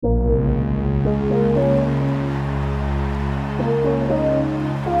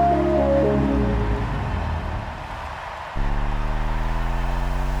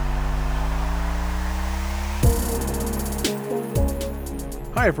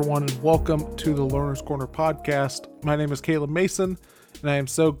Hi, everyone, and welcome to the Learner's Corner podcast. My name is Caleb Mason, and I am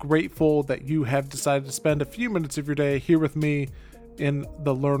so grateful that you have decided to spend a few minutes of your day here with me in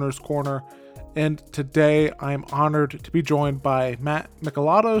the Learner's Corner. And today I am honored to be joined by Matt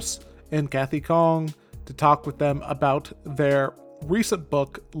Mikalatos and Khang to talk with them about their recent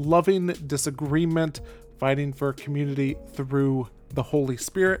book, Loving Disagreement, Fighting for Community Through the Holy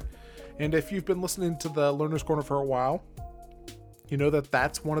Spirit. And if you've been listening to the Learner's Corner for a while, you know that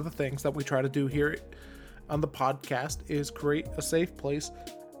that's one of the things that we try to do here on the podcast is create a safe place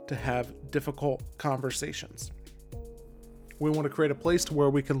to have difficult conversations. We want to create a place to where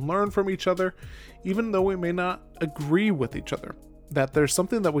we can learn from each other, even though we may not agree with each other. That there's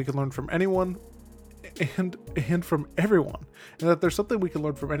something that we can learn from anyone and from everyone. And that there's something we can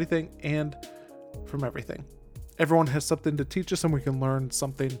learn from anything and from everything. Everyone has something to teach us, and we can learn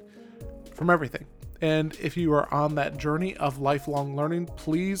something from everything. And if you are on that journey of lifelong learning,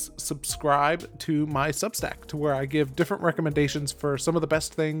 please subscribe to my Substack, to where I give different recommendations for some of the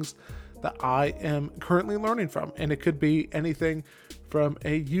best things that I am currently learning from. And it could be anything from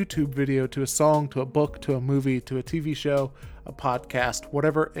a YouTube video to a song, to a book, to a movie, to a TV show, a podcast,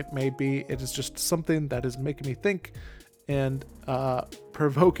 whatever it may be. It is just something that is making me think and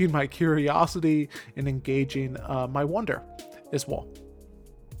provoking my curiosity and engaging my wonder as well.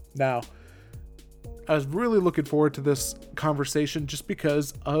 Now, I was really looking forward to this conversation just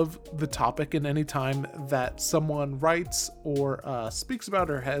because of the topic, and any time that someone writes or speaks about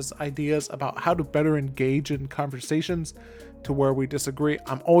or has ideas about how to better engage in conversations to where we disagree,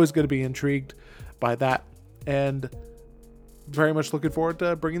 I'm always going to be intrigued by that, and very much looking forward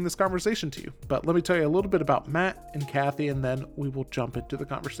to bringing this conversation to you. But let me tell you a little bit about Matt and Kathy, and then we will jump into the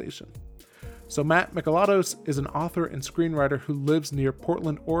conversation. So Matt Mikalatos is an author and screenwriter who lives near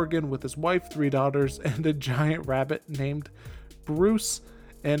Portland, Oregon with his wife, 3 daughters, and a giant rabbit named Bruce.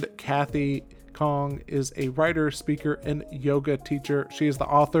 And Kathy Khang is a writer, speaker, and yoga teacher. She is the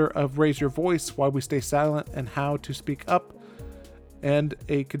author of Raise Your Voice, Why We Stay Silent, and How to Speak Up, and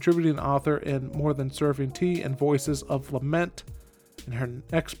a contributing author in More Than Serving Tea and Voices of Lament. And her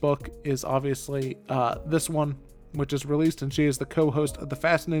next book is obviously this one, which is released, and she is the co-host of the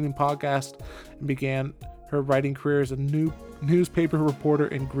fascinating podcast and began her writing career as a newspaper reporter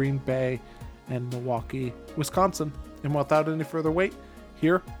in Green Bay and Milwaukee, Wisconsin. And without any further wait,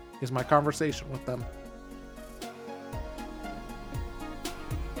 here is my conversation with them.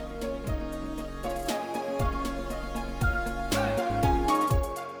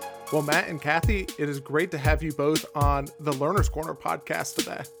 Well, Matt and Kathy, it is great to have you both on the Learner's Corner podcast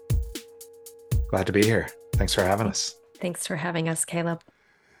today. Glad to be here. Thanks for having us. Thanks for having us, Caleb.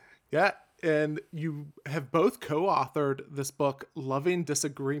 Yeah, and you have both co-authored this book, Loving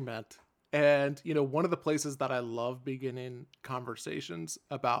Disagreement. And, you know, one of the places that I love beginning conversations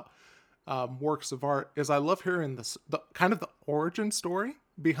about works of art is I love hearing the kind of the origin story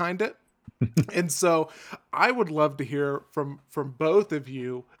behind it. And so I would love to hear from both of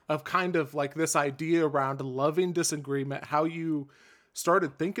you of kind of like this idea around loving disagreement, how you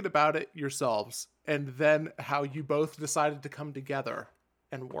started thinking about it yourselves, and then how you both decided to come together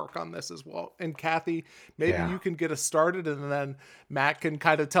and work on this as well. And Kathy, maybe you can get us started, and then Matt can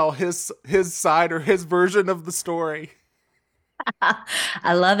kind of tell his side or his version of the story.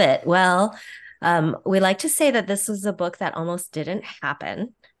 I love it. Well, we like to say that this was a book that almost didn't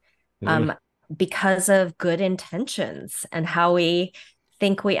happen because of good intentions and how we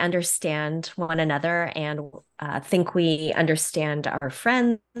think we understand one another and think we understand our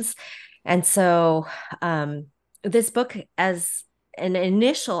friends. And so this book, as an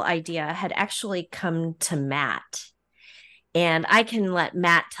initial idea, had actually come to Matt. And I can let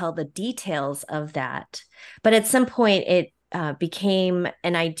Matt tell the details of that. But at some point, it became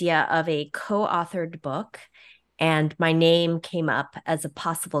an idea of a co-authored book. And my name came up as a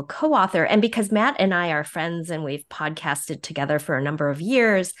possible co-author. And because Matt and I are friends and we've podcasted together for a number of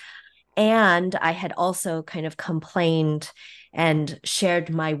years, and I had also kind of complained and shared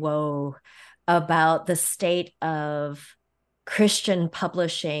my woe about the state of Christian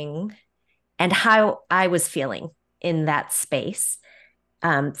publishing and how I was feeling in that space,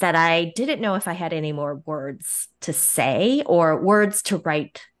 that I didn't know if I had any more words to say or words to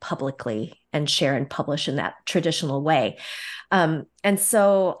write publicly and share and publish in that traditional way. And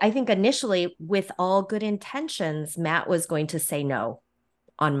so I think initially, with all good intentions, Matt was going to say no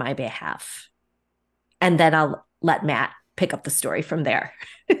on my behalf. And then I'll let Matt pick up the story from there.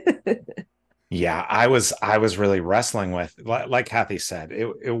 Yeah, I was really wrestling with, like Kathy said,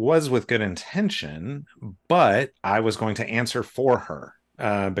 it was with good intention, but I was going to answer for her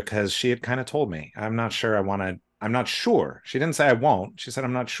because she had kind of told me, I'm not sure I want to I'm not sure. She didn't say I won't. She said,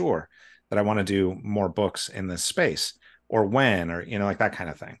 I'm not sure that I want to do more books in this space, or when, or, like that kind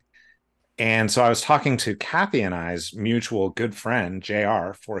of thing. And so I was talking to Kathy and I's mutual good friend,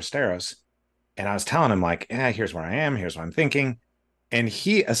 JR Foresteros, and I was telling him, like, here's where I am, here's what I'm thinking. And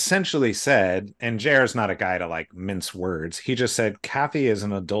he essentially said, and JR's not a guy to like mince words. He just said, Kathy is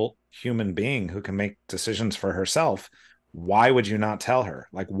an adult human being who can make decisions for herself. Why would you not tell her?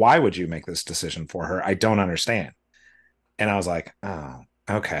 Like, why would you make this decision for her? I don't understand. And I was like, oh,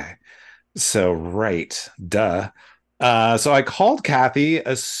 okay. So, right. Duh. So I called Kathy,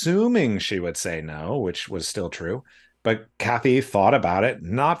 assuming she would say no, which was still true. But Kathy thought about it,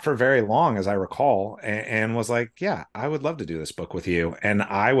 not for very long, as I recall, and was like, yeah, I would love to do this book with you. And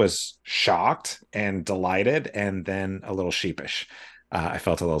I was shocked and delighted, and then a little sheepish. I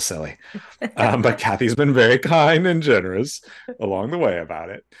felt a little silly. But Kathy's been very kind and generous along the way about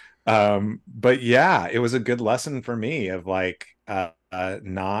it. But yeah, it was a good lesson for me of like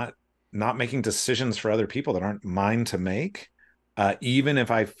not making decisions for other people that aren't mine to make. Even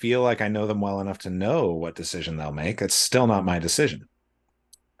if I feel like I know them well enough to know what decision they'll make, it's still not my decision.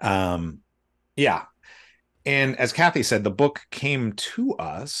 Yeah. And as Kathy said, the book came to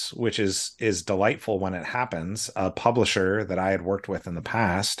us, which is delightful when it happens. A publisher that I had worked with in the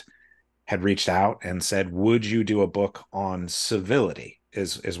past had reached out and said, would you do a book on civility,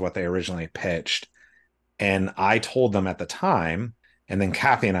 is what they originally pitched. And I told them at the time, and then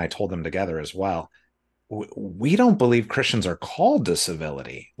Kathy and I told them together as well, we don't believe Christians are called to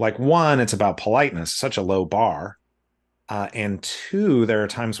civility. Like, one, it's about politeness, such a low bar. And two, there are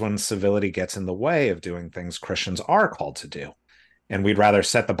times when civility gets in the way of doing things Christians are called to do. And we'd rather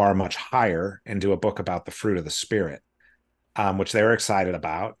set the bar much higher and do a book about the fruit of the Spirit, which they were excited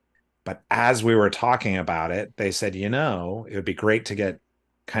about. But as we were talking about it, they said, it would be great to get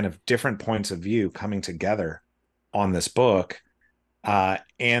kind of different points of view coming together on this book.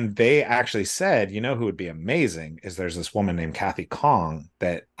 And they actually said, who would be amazing is there's this woman named Khang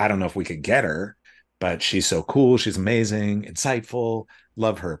that I don't know if we could get her, but she's so cool. She's amazing, insightful,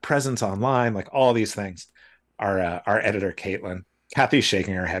 love her presence online, like all these things. Our editor, Caitlin, Kathy's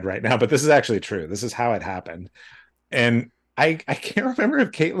shaking her head right now, but this is actually true. This is how it happened. And I can't remember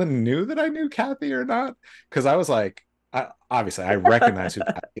if Caitlin knew that I knew Kathy or not, because I was like, obviously I recognize who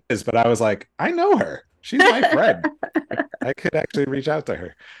Kathy is, but I was like, I know her. She's my friend. I could actually reach out to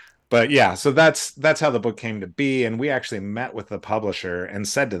her. But yeah, so that's how the book came to be. And we actually met with the publisher and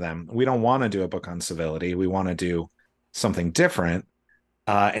said to them, we don't want to do a book on civility. We want to do something different.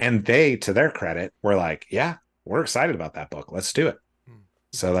 And they, to their credit, were like, yeah, we're excited about that book. Let's do it.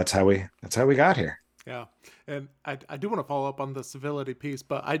 So that's how we got here. Yeah. And I do want to follow up on the civility piece,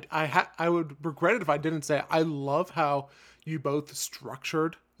 but I would regret it if I didn't say I love how you both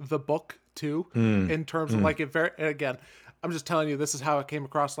structured the book too, in terms of like it very, again, I'm just telling you, this is how it came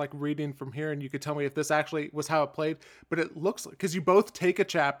across, like reading from here, and you could tell me if this actually was how it played, but it looks like, because you both take a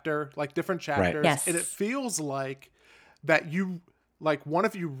chapter, like different chapters, right. Yes. And it feels like that you, like one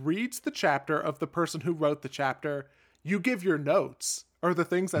of you reads the chapter of the person who wrote the chapter, you give your notes or the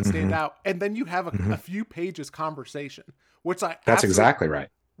things that stand out, and then you have a few pages conversation, which that's exactly right.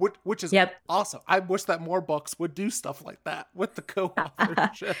 Which is awesome. I wish that more books would do stuff like that with the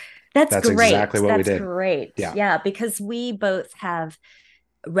co-authorship. That's great. Exactly what we did. That's great. Yeah, because we both have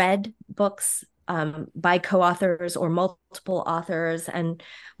read books by co-authors or multiple authors. And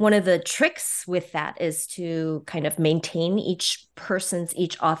one of the tricks with that is to kind of maintain each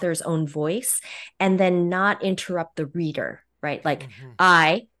author's own voice and then not interrupt the reader, right? Like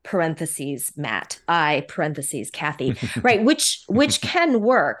I, parentheses, Matt, I, parentheses, Kathy, right? Which can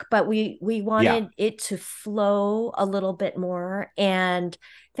work, but we wanted it to flow a little bit more. And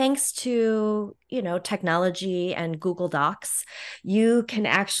thanks to, technology and Google Docs, you can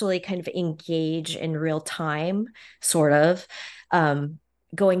actually kind of engage in real time, sort of,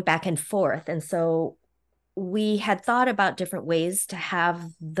 going back and forth. And so we had thought about different ways to have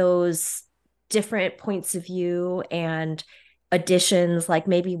those different points of view and additions, like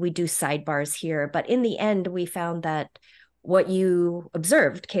maybe we do sidebars here. But in the end, we found that what you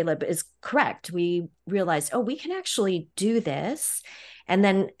observed, Caleb, is correct. We realized, we can actually do this. And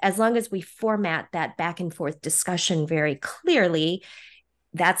then as long as we format that back and forth discussion very clearly,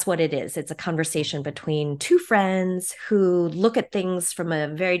 that's what it is. It's a conversation between two friends who look at things from a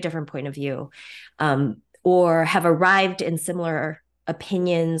very different point of view, or have arrived in similar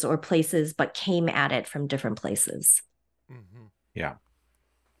opinions or places, but came at it from different places. Yeah.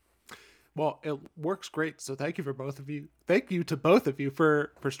 Well, it works great. So thank you for both of you. Thank you to both of you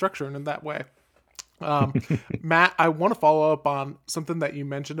for structuring in that way. Matt, I want to follow up on something that you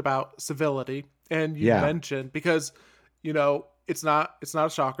mentioned about civility And you Yeah. mentioned, because it's not a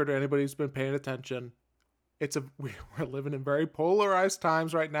shocker to anybody who's been paying attention. We're living in very polarized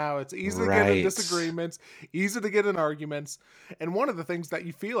times right now. It's easy to get in Right. disagreements, easy to get in arguments. And one of the things that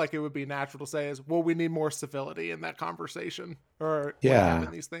you feel like it would be natural to say is, well, we need more civility in that conversation, or when Yeah.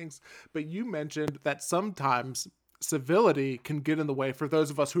 having these things. But you mentioned that sometimes civility can get in the way for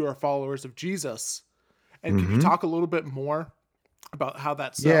those of us who are followers of Jesus. And can you Hmm. talk a little bit more about how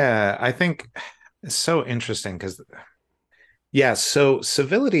that's so? Yeah. I think it's so interesting because, yeah, so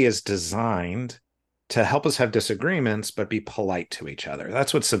civility is designed to help us have disagreements, but be polite to each other.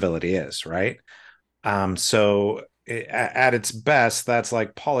 That's what civility is, right? So at its best, that's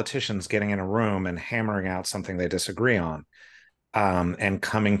like politicians getting in a room and hammering out something they disagree on, and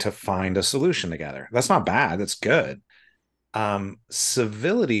coming to find a solution together. That's not bad. That's good.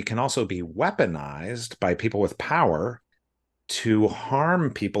 Civility can also be weaponized by people with power to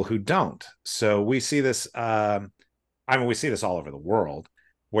harm people who don't. So we see this. We see this all over the world,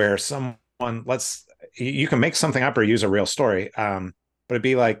 where someone let's you can make something up or use a real story. But it'd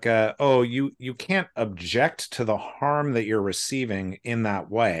be like, oh, you can't object to the harm that you're receiving in that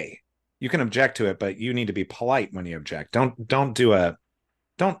way. You can object to it, but you need to be polite when you object. Don't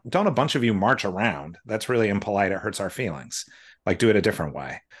a bunch of you march around. That's really impolite. It hurts our feelings. Like, do it a different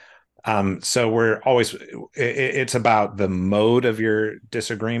way. So we're always, it's about the mode of your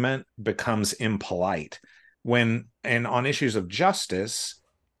disagreement becomes impolite. And on issues of justice,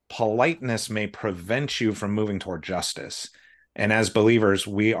 politeness may prevent you from moving toward justice. And as believers,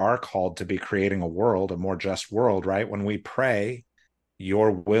 we are called to be creating a world, a more just world, right? When we pray,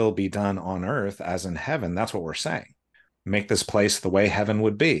 your will be done on earth as in heaven, that's what we're saying. Make this place the way heaven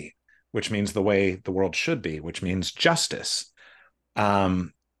would be, which means the way the world should be, which means justice.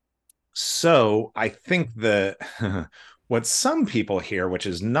 So I think the what some people hear, which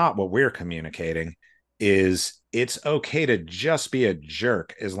is not what we're communicating, is it's okay to just be a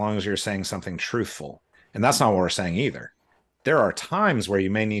jerk as long as you're saying something truthful. And that's not what we're saying either. There are times where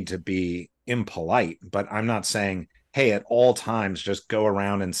you may need to be impolite, but I'm not saying, hey, at all times, just go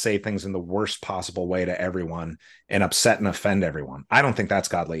around and say things in the worst possible way to everyone and upset and offend everyone. I don't think that's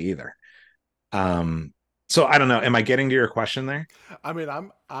godly either. So I don't know. Am I getting to your question there? I mean,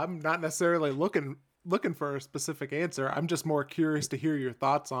 I'm not necessarily looking for a specific answer. I'm just more curious to hear your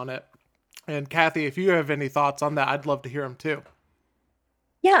thoughts on it. And Kathy, if you have any thoughts on that, I'd love to hear them too.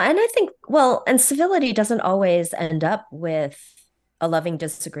 Yeah, and I think, well, and civility doesn't always end up with a loving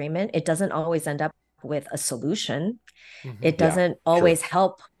disagreement. It doesn't always end up with a solution. Mm-hmm. It Yeah, doesn't true. always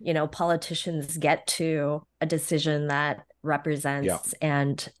help, politicians get to a decision that Yeah. represents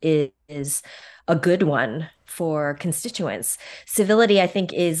and is a good one for constituents. Civility, I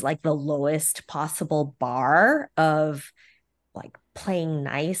think, is like the lowest possible bar of like playing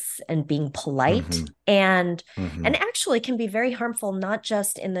nice and being polite, Mm-hmm. and Mm-hmm. actually can be very harmful, not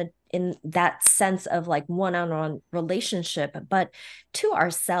just in that sense of like one-on-one relationship, but to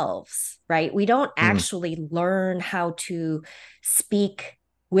ourselves, right? We don't Mm. actually learn how to speak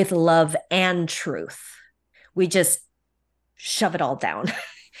with love and truth. We just shove it all down.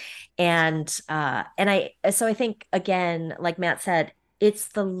 And I think, again, like Matt said, it's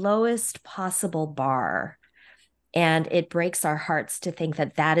the lowest possible bar, and it breaks our hearts to think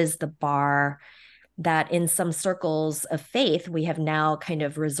that that is the bar that in some circles of faith we have now kind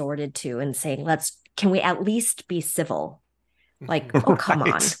of resorted to, and saying, can we at least be civil? Like, oh, come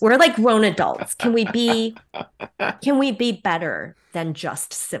on. Right. We're like grown adults. Can we be better than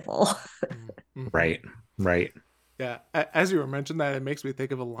just civil? Mm-hmm. Right. Right. Yeah, as you were mentioning that, it makes me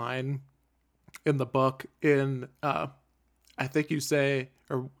think of a line in the book. I think you say,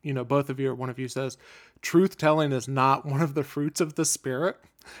 or both of you or one of you says, truth telling is not one of the fruits of the spirit,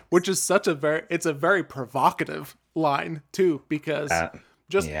 which is it's a very provocative line too, because That,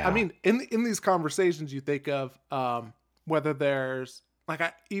 I yeah. mean, in these conversations, you think of whether there's like,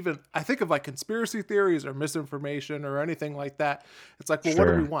 I think of like conspiracy theories or misinformation or anything like that. It's like, well, what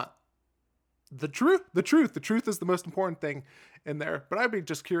do we Sure. want? The truth is the most important thing in there. But I'd be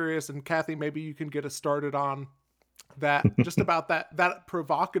just curious, and Kathy, maybe you can get us started on that, just about that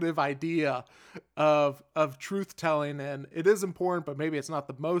provocative idea of truth telling. And it is important, but maybe it's not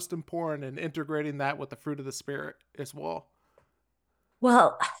the most important, and integrating that with the fruit of the spirit as well.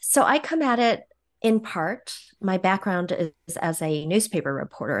 Well, so I come at it in part. My background is as a newspaper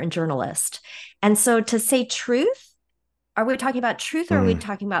reporter and journalist. And so to say truth, are we talking about truth or are we Mm.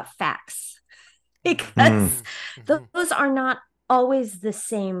 talking about facts? Mm. Because Mm-hmm. those are not always the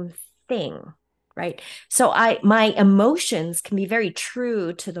same thing, right? So my emotions can be very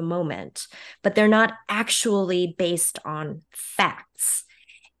true to the moment, but they're not actually based on facts.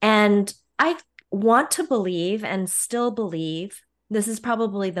 And I want to believe and still believe, this is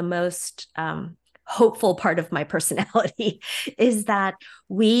probably the most hopeful part of my personality, is that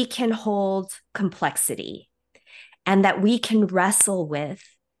we can hold complexity and that we can wrestle with.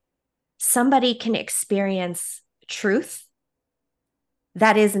 Somebody can experience truth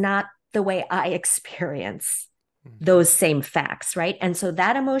that is not the way I experience those same facts, right? And so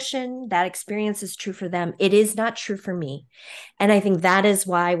that emotion, that experience is true for them. It is not true for me. And I think that is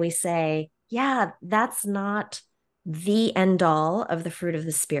why we say, yeah, that's not the end all of the fruit of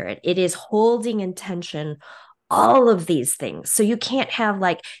the Spirit. It is holding in tension all of these things. So you can't have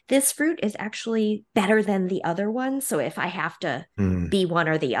like, this fruit is actually better than the other one. So if I have to be one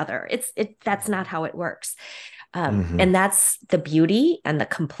or the other, that's not how it works. And that's the beauty and the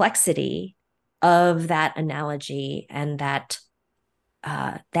complexity of that analogy and that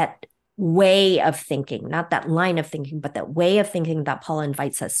way of thinking, not that line of thinking, but that way of thinking that Paul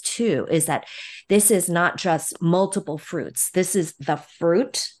invites us to, is that this is not just multiple fruits. This is the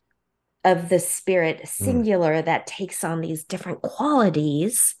fruit of the Spirit, singular, that takes on these different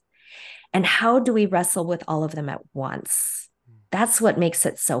qualities. And how do we wrestle with all of them at once? That's what makes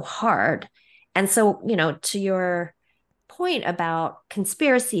it so hard. And so, to your point about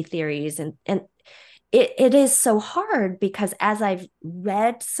conspiracy theories, and it is so hard because as I've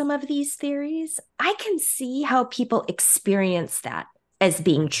read some of these theories, I can see how people experience that as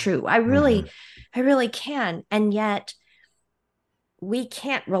being true. I really can. And yet we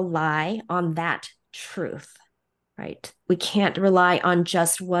can't rely on that truth, right? We can't rely on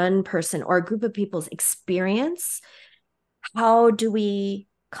just one person or a group of people's experience. How do we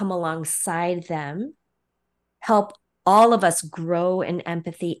come alongside them, help all of us grow in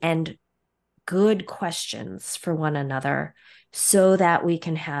empathy and good questions for one another so that we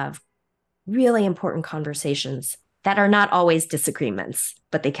can have really important conversations that are not always disagreements,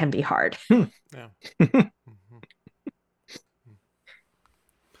 but they can be hard. Yeah.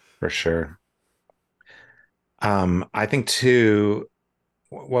 For sure. I think too,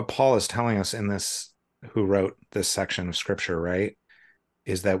 what Paul is telling us in this, who wrote this section of scripture, right,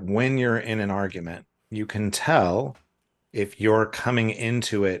 is that when you're in an argument, you can tell if you're coming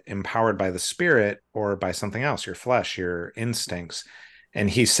into it empowered by the Spirit or by something else, your flesh, your instincts. And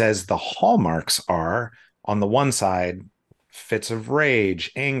he says the hallmarks are, on the one side, fits of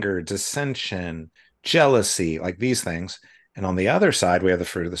rage, anger, dissension, jealousy, like these things. And on the other side, we have the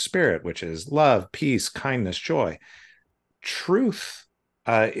fruit of the Spirit, which is love, peace, kindness, joy. Truth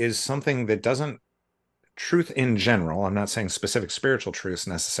is something that doesn't, truth in general, I'm not saying specific spiritual truths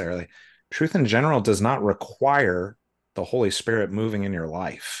necessarily, truth in general does not require the Holy Spirit moving in your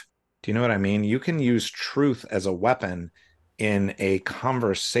life. Do you know what I mean? You can use truth as a weapon in a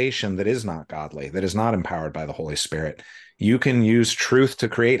conversation that is not godly, that is not empowered by the Holy Spirit. You can use truth to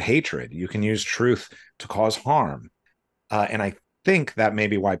create hatred. You can use truth to cause harm. And I think that may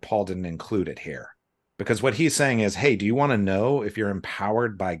be why Paul didn't include it here. Because what he's saying is, hey, do you want to know if you're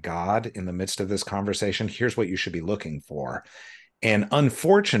empowered by God in the midst of this conversation? Here's what you should be looking for. And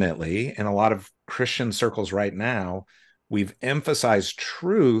unfortunately, in a lot of Christian circles right now, we've emphasized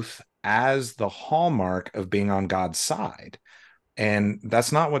truth as the hallmark of being on God's side. And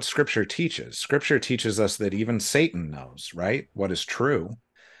that's not what Scripture teaches. Scripture teaches us that even Satan knows, right, what is true,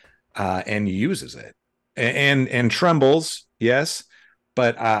 and uses it and trembles, yes.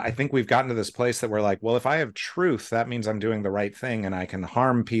 But I think we've gotten to this place that we're like, well, if I have truth, that means I'm doing the right thing, and I can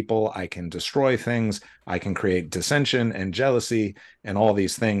harm people, I can destroy things, I can create dissension and jealousy and all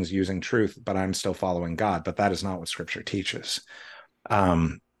these things using truth, but I'm still following God. But that is not what Scripture teaches.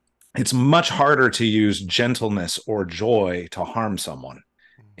 It's much harder to use gentleness or joy to harm someone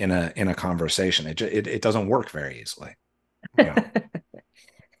in a conversation. It doesn't work very easily.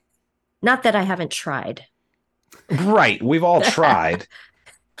 Not that I haven't tried. Right. We've all tried.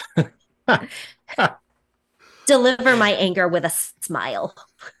 Deliver my anger with a smile.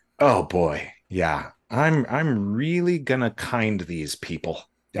 Oh boy. Yeah. I'm really gonna kind these people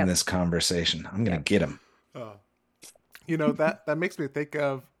in this conversation. I'm gonna get them. That makes me think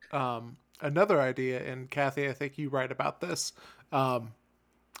of another idea, and Kathy, I think you write about this. And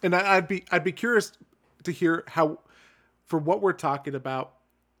I'd be curious to hear how, for what we're talking about,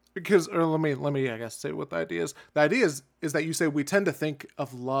 because, or let me I guess say what the idea is. The idea is that you say we tend to think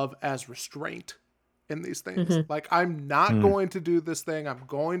of love as restraint in these things. Like, I'm not going to do this thing. I'm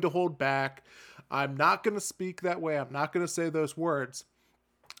going to hold back. I'm not going to speak that way. I'm not going to say those words.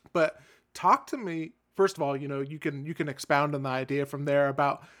 But talk to me, first of all, you can expound on the idea from there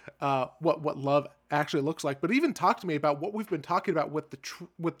about what love actually looks like. But even talk to me about what we've been talking about with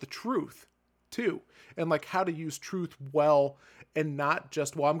the truth too, and like how to use truth well, and not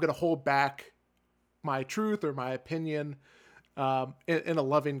just, well, I'm going to hold back my truth or my opinion in a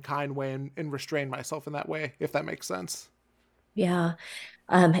loving, kind way, and restrain myself in that way, if that makes sense. Yeah.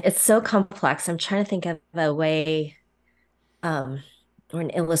 It's so complex. I'm trying to think of a way um, or an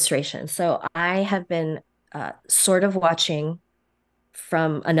illustration. So I have been sort of watching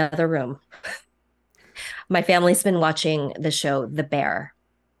from another room. My family's been watching the show The Bear,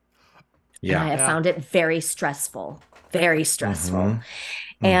 and I Yeah. have Yeah. found it very stressful, very stressful. Mm-hmm.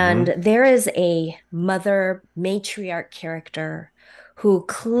 Mm-hmm. And there is a mother matriarch character who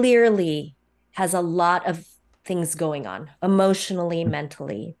clearly has a lot of things going on emotionally,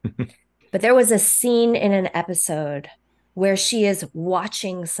 mentally. But there was a scene in an episode where she is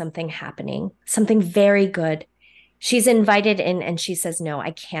watching something happening, something very good. She's invited in and she says, "No,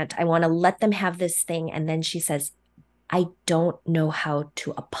 I can't. I want to let them have this thing." And then she says, "I don't know how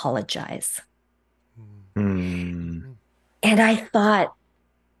to apologize." Mm-hmm. And I thought,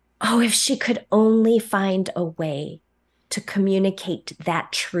 oh, if she could only find a way to communicate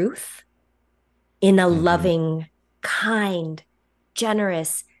that truth in a loving, kind,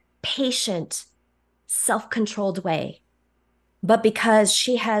 generous, patient, self controlled way. But because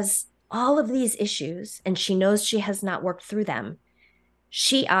she has all of these issues and she knows she has not worked through them,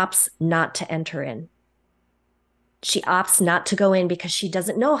 she opts not to enter in. She opts not to go in because she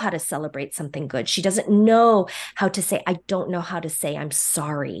doesn't know how to celebrate something good. She doesn't know how to say, "I don't know how to say I'm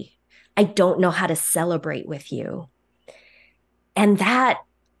sorry. I don't know how to celebrate with you." And that,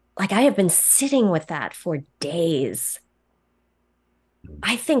 like, I have been sitting with that for days.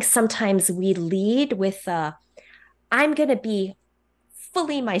 I think sometimes we lead with, I'm going to be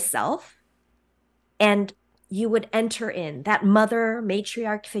fully myself. And you would enter in, that mother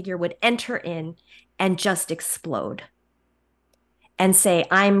matriarch figure would enter in and just explode and say,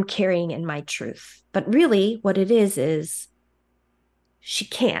 "I'm carrying in my truth." But really, what it is she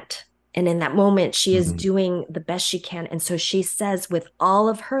can't. And in that moment, she is Mm-hmm. doing the best she can. And so she says, with all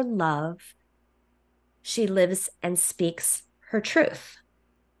of her love, she lives and speaks her truth.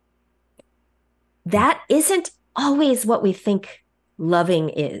 That isn't always what we think loving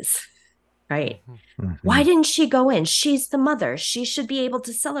is, right? Mm-hmm. Why didn't she go in? She's the mother. She should be able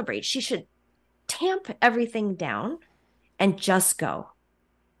to celebrate. She should tamp everything down and just go,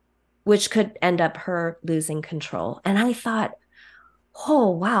 which could end up her losing control. And I thought, oh,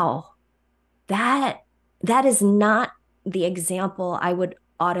 wow, that that is not the example I would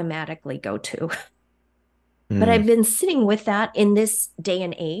automatically go to. But Mm-hmm. I've been sitting with that in this day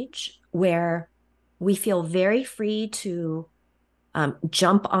and age where we feel very free to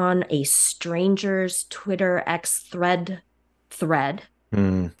jump on a stranger's Twitter X thread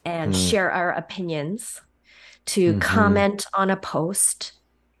and Mm-hmm. share our opinions, to Mm-hmm. comment on a post,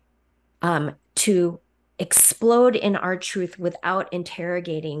 to explode in our truth without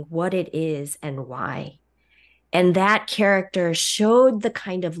interrogating what it is and why. And that character showed the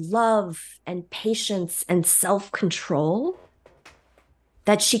kind of love and patience and self control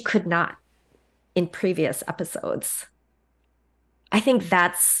that she could not in previous episodes. I think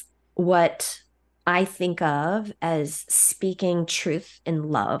that's what I think of as speaking truth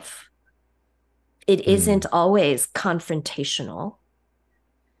in love. It isn't always confrontational.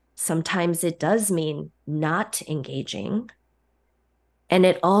 Sometimes it does mean not engaging. And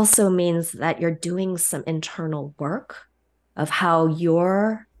it also means that you're doing some internal work of how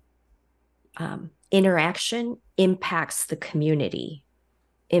your interaction impacts the community,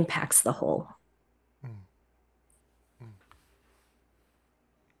 impacts the whole.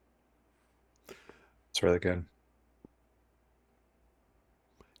 It's really good.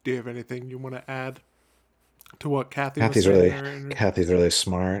 Do you have anything you want to add to what Kathy was Kathy's saying really there? Kathy's really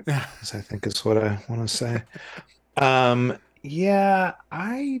smart, as I think is what I want to say. Yeah,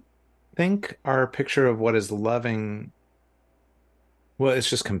 I think our picture of what is loving, well, it's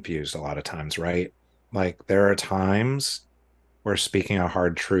just confused a lot of times, right? Like there are times where speaking a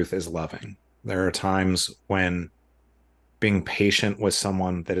hard truth is loving. There are times when being patient with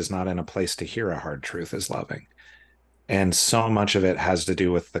someone that is not in a place to hear a hard truth is loving. And so much of it has to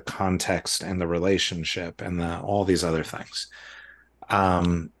do with the context and the relationship and all these other things.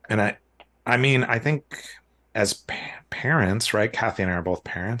 And I mean, I think as parents, right? Kathy and I are both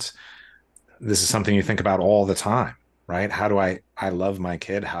parents. This is something you think about all the time, right? How do I love my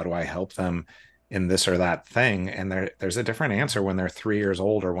kid? How do I help them in this or that thing? And there's a different answer when they're 3 years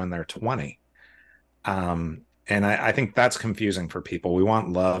old or when they're 20. And I think that's confusing for people. We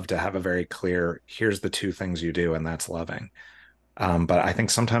want love to have a very clear, here's the two things you do, and that's loving. But I think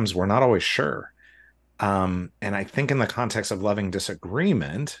sometimes we're not always sure. And I think in the context of loving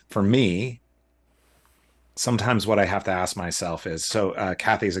disagreement, for me, sometimes what I have to ask myself is, so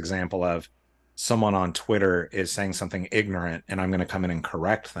Kathy's example of someone on Twitter is saying something ignorant and I'm going to come in and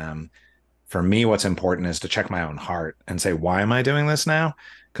correct them, for me, what's important is to check my own heart and say, why am I doing this now?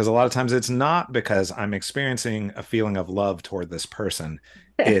 Because a lot of times it's not because I'm experiencing a feeling of love toward this person.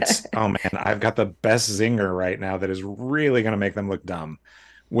 It's, oh man, I've got the best zinger right now that is really going to make them look dumb,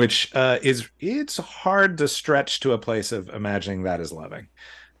 which it's hard to stretch to a place of imagining that is loving.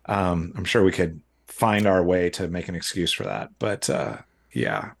 I'm sure we could find our way to make an excuse for that, but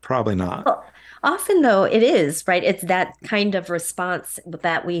yeah, probably not. Well, often though it is, right? It's that kind of response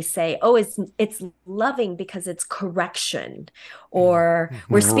that we say, oh, it's loving because it's correction, or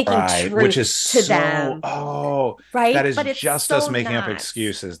we're speaking Right, which truth is to so, them, oh, that right? is But it's just us so making up not.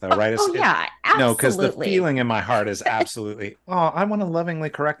 excuses, though, Oh, right? oh yeah, No, because the absolutely. feeling in my heart is absolutely, oh, I want to lovingly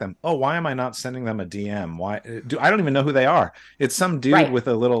correct them. Oh, why am I not sending them a DM? Why do I don't even know who they are? It's some dude Right. with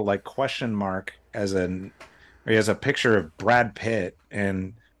a little like question mark as an, or he has a picture of Brad Pitt,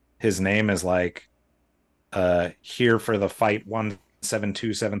 and his name is like, here for the fight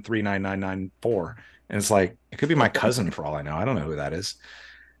 172739994. And it's like, it could be my cousin for all I know. I don't know who that is.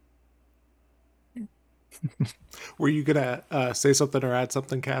 Were you gonna say something or add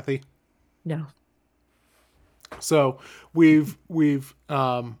something, Kathy? No. So we've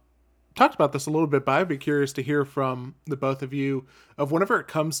talked about this a little bit, but I'd be curious to hear from the both of you of whenever it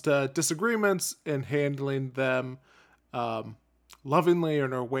comes to disagreements and handling them um, lovingly or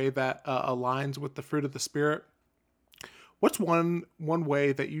in a way that aligns with the fruit of the spirit. What's one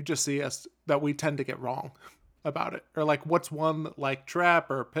way that you just see us that we tend to get wrong about it, or like what's one like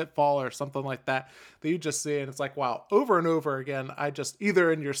trap or pitfall or something like that that you just see and it's like, wow, over and over again, I just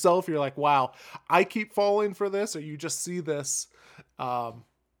either in yourself you're like, wow, I keep falling for this, or you just see this um,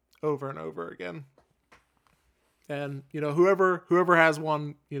 over and over again. And whoever has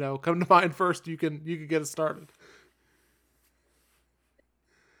one, come to mind first. You can get it started.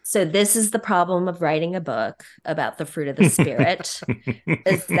 So this is the problem of writing a book about the fruit of the spirit,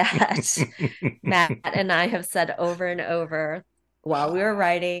 is that Matt and I have said over and over while we were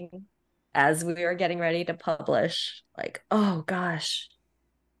writing, as we were getting ready to publish, like, oh gosh,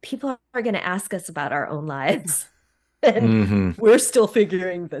 people are going to ask us about our own lives. And Mm-hmm. we're still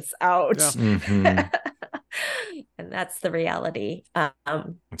figuring this out. Yeah. Mm-hmm. And that's the reality.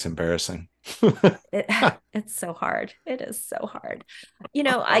 It's embarrassing. It, it's so hard. It is so hard.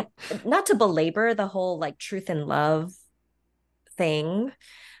 I not to belabor the whole like truth and love thing,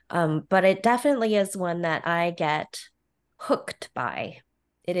 but it definitely is one that I get hooked by.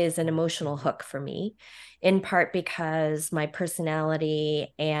 It is an emotional hook for me, in part because my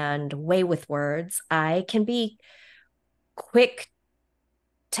personality and way with words, I can be quick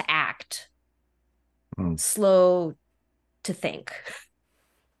to act, slow to think.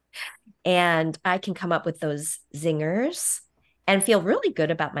 And I can come up with those zingers and feel really good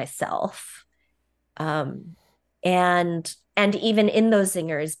about myself. Um, and even in those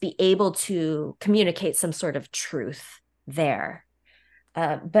zingers, be able to communicate some sort of truth there.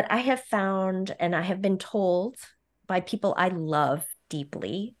 But I have found, and I have been told by people I love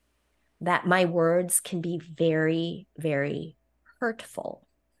deeply, that my words can be very, very hurtful.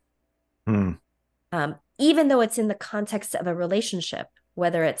 Mm. Even though it's in the context of a relationship,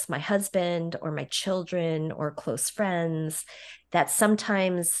 whether it's my husband or my children or close friends, that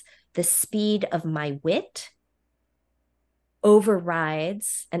sometimes the speed of my wit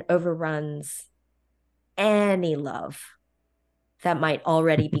overrides and overruns any love that might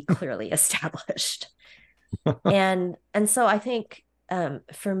already be clearly established. And so I think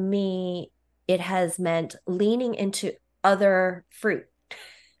for me, it has meant leaning into other fruit,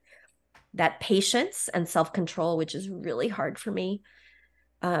 that patience and self-control, which is really hard for me,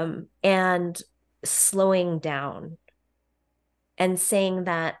 and slowing down and saying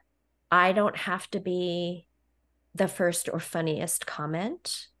that I don't have to be the first or funniest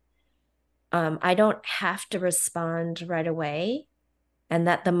comment. I don't have to respond right away. And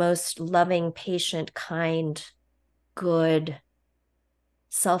that the most loving, patient, kind, good,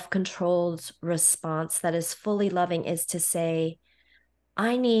 self-controlled response that is fully loving is to say,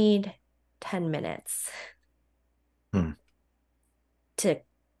 I need 10 minutes to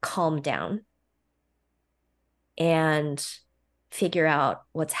calm down and figure out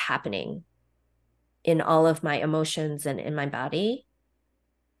what's happening in all of my emotions and in my body.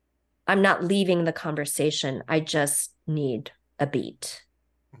 I'm not leaving the conversation. I just need a beat.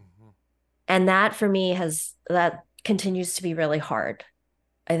 Mm-hmm. And that for me that continues to be really hard.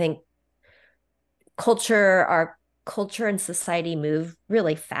 I think our culture and society move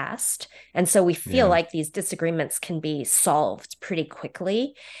really fast. And so we feel like these disagreements can be solved pretty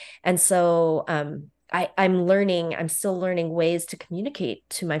quickly. And so I'm still learning ways to communicate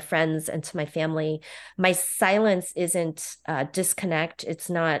to my friends and to my family. My silence isn't disconnect. It's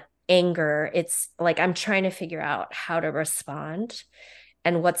not anger. It's like I'm trying to figure out how to respond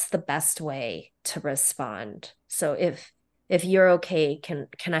and what's the best way to respond. So if you're okay,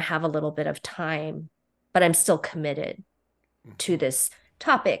 can I have a little bit of time, but I'm still committed to this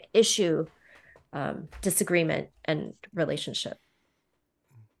topic, issue, disagreement, and relationship.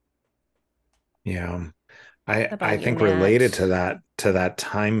 Yeah. How I about you, think related Matt? to that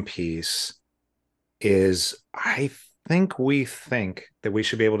timepiece is I think we think that we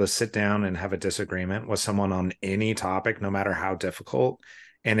should be able to sit down and have a disagreement with someone on any topic, no matter how difficult,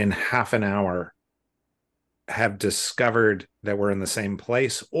 and in half an hour have discovered that we're in the same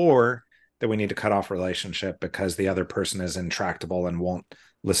place, or that we need to cut off relationship because the other person is intractable and won't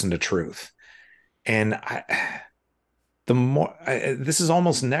listen to truth. And this is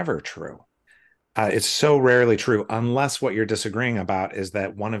almost never true. It's so rarely true, unless what you're disagreeing about is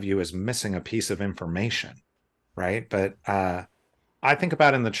that one of you is missing a piece of information, right? But I think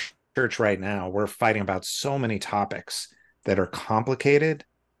about in the church right now, we're fighting about so many topics that are complicated,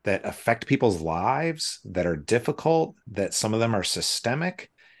 that affect people's lives, that are difficult, that some of them are systemic.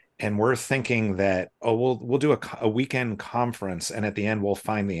 And we're thinking that, oh, we'll do a weekend conference and at the end we'll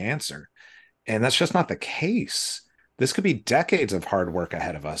find the answer. And that's just not the case. This could be decades of hard work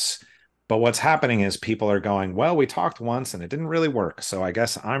ahead of us. But what's happening is people are going, well, we talked once and it didn't really work. So I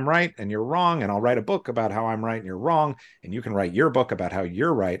guess I'm right and you're wrong. And I'll write a book about how I'm right and you're wrong. And you can write your book about how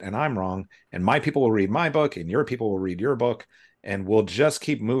you're right and I'm wrong. And my people will read my book and your people will read your book. And we'll just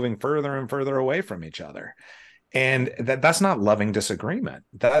keep moving further and further away from each other. And that's not loving disagreement.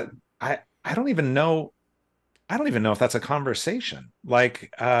 That I don't even know. I don't even know if that's a conversation.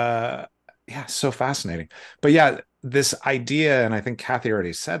 Like, yeah, so fascinating. But yeah, this idea, and I think Kathy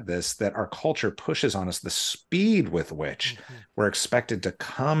already said this, that our culture pushes on us the speed with which we're expected to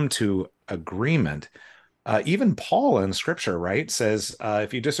come to agreement. Even Paul in scripture, right, says,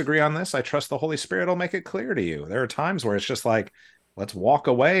 if you disagree on this, I trust the Holy Spirit will make it clear to you. There are times where it's just like, let's walk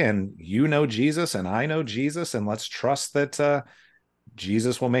away and you know Jesus and I know Jesus, and let's trust that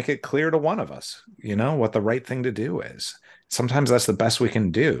Jesus will make it clear to one of us, what the right thing to do is. Sometimes that's the best we can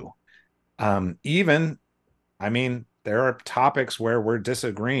do. Even, I mean, there are topics where we're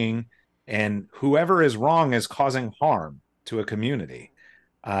disagreeing and whoever is wrong is causing harm to a community.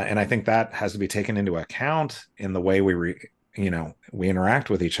 And I think that has to be taken into account in the way we interact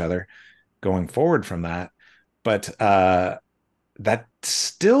with each other going forward from that. But that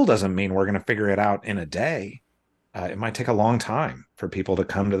still doesn't mean we're going to figure it out in a day. It might take a long time for people to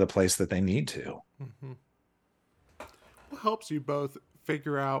come to the place that they need to. Mm-hmm. What helps you both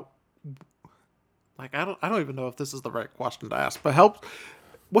figure out? Like, I don't even know if this is the right question to ask, but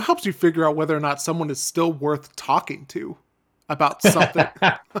what helps you figure out whether or not someone is still worth talking to about something?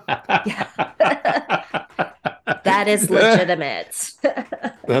 That is legitimate.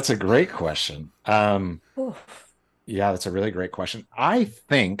 That's a great question. Yeah, that's a really great question. I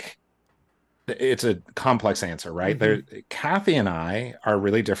think it's a complex answer, right? Mm-hmm. Kathy and I are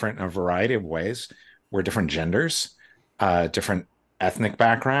really different in a variety of ways. We're different genders, different ethnic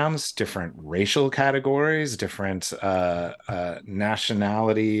backgrounds, different racial categories, different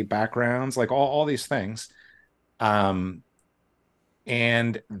nationality backgrounds, like all these things. And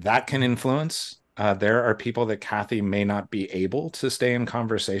that can influence. There are people that Kathy may not be able to stay in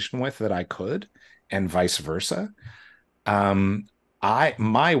conversation with that I could, and vice versa.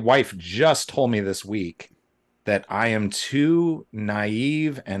 My wife just told me this week that I am too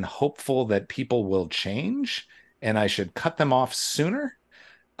naive and hopeful that people will change and I should cut them off sooner.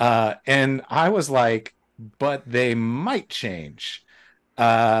 And I was like, but they might change.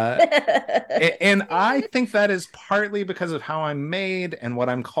 And I think that is partly because of how I'm made and what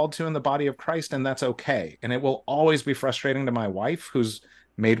I'm called to in the body of Christ, and that's okay. And it will always be frustrating to my wife, who's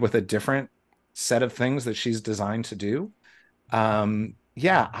made with a different set of things that she's designed to do.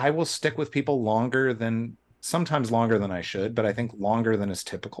 Yeah, I will stick with people sometimes longer than I should, but I think longer than is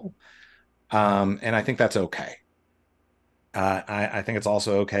typical. And I think that's okay. I think it's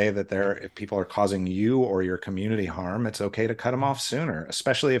also okay that if people are causing you or your community harm, it's okay to cut them off sooner,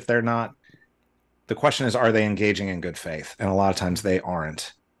 especially if they're not. The question is, are they engaging in good faith? And a lot of times they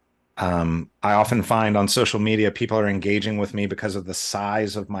aren't. I often find on social media, people are engaging with me because of the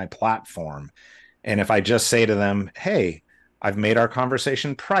size of my platform. And if I just say to them, hey, I've made our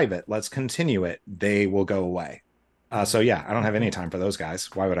conversation private, let's continue it, they will go away. So yeah, I don't have any time for those guys.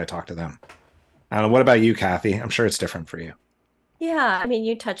 Why would I talk to them? I don't know. What about you, Kathy? I'm sure it's different for you. Yeah, I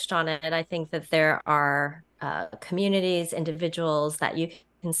you touched on it. I think that there are communities, individuals that you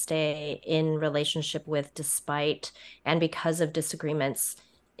can stay in relationship with despite and because of disagreements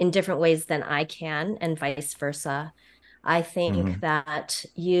in different ways than I can, and vice versa. I think that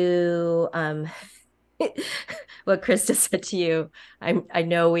you what Krista said to you, I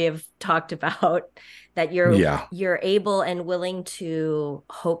know we have talked about that Yeah. you're able and willing to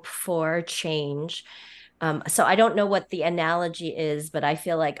hope for change. So I don't know what the analogy is, but I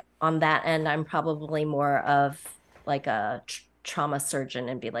feel like on that end, I'm probably more of like a trauma surgeon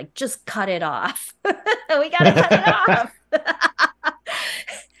and be like, just cut it off. We got to cut it off.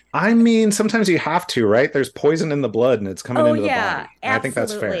 I mean, sometimes you have to, right? There's poison in the blood and it's coming Oh into the yeah, body. And I think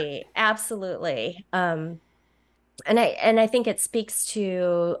that's fair. absolutely. Absolutely. And I think it speaks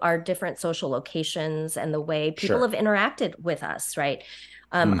to our different social locations and the way people Sure. have interacted with us, right?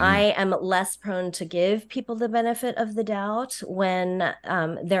 Hmm. I am less prone to give people the benefit of the doubt when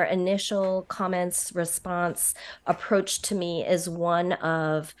their initial comments, response, approach to me is one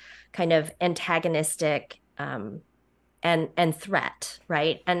of kind of antagonistic and threat,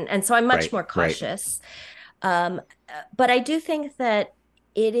 right? And so I'm much Right. more Right. cautious. Um, but I do think that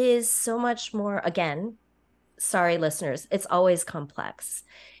it is so much more, again, sorry, listeners, it's always complex.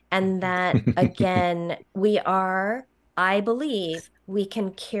 And that, again, I believe we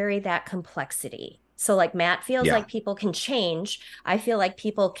can carry that complexity. So, like Matt feels Yeah. like people can change. I feel like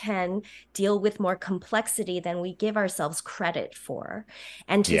people can deal with more complexity than we give ourselves credit for.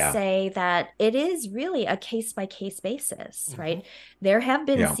 And to Yeah. say that it is really a case by case basis, Mm-hmm. right? There have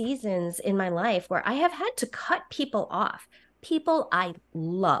been Yeah. seasons in my life where I have had to cut people off, people I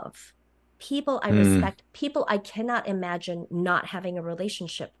love, people I Mm. respect, people I cannot imagine not having a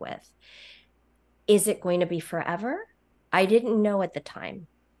relationship with. Is it going to be forever? I didn't know at the time,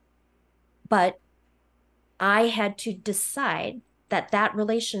 but I had to decide that that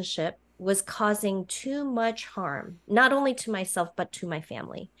relationship was causing too much harm, not only to myself, but to my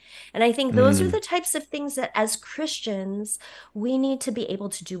family. And I think those are the Mm. types of things that as Christians, we need to be able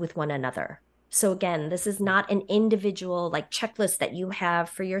to do with one another. So again, this is not an individual like checklist that you have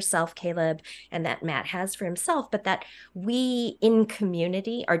for yourself, Caleb, and that Matt has for himself, but that we in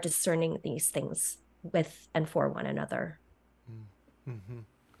community are discerning these things with and for one another. Mm-hmm.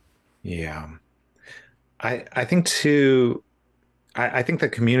 Yeah. I think too, I think the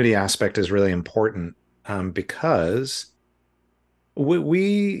community aspect is really important because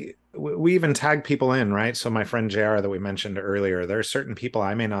we even tag people in, right? So my friend JR that we mentioned earlier, there are certain people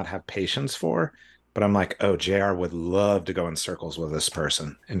I may not have patience for, but I'm like, oh, JR would love to go in circles with this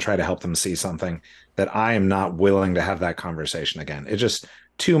person and try to help them see something that I am not willing to have that conversation again. It's just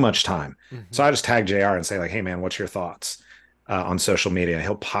too much time. Mm-hmm. So I just tag JR and say like, hey man, what's your thoughts on social media?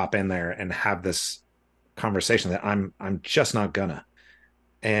 He'll pop in there and have this conversation that I'm just not gonna.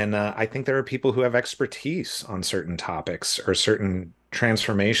 And I think there are people who have expertise on certain topics or certain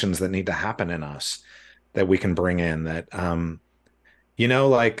transformations that need to happen in us that we can bring in that,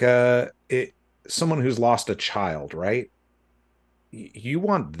 like someone who's lost a child, right? You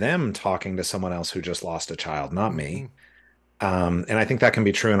want them talking to someone else who just lost a child, not Mm-hmm. me. And I think that can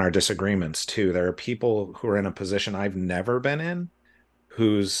be true in our disagreements too. There are people who are in a position I've never been in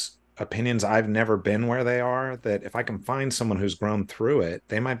whose opinions I've never been where they are, that if I can find someone who's grown through it,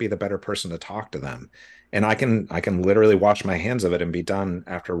 they might be the better person to talk to them. And I can literally wash my hands of it and be done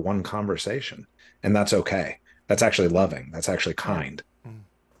after one conversation. And that's okay. That's actually loving. That's actually Yeah. kind.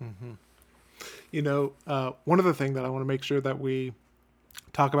 Mm-hmm. One of the things that I want to make sure that we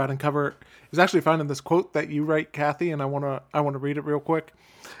talk about and cover is actually found in this quote that you write, Kathy, and I want to read it real quick.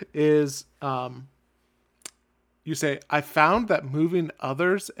 Is You say, I found that moving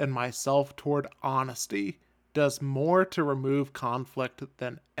others and myself toward honesty does more to remove conflict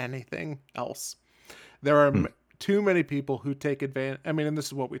than anything else. There are Hmm. too many people who take advantage. I mean, and this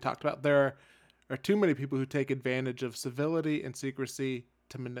is what we talked about. There are too many people who take advantage of civility and secrecy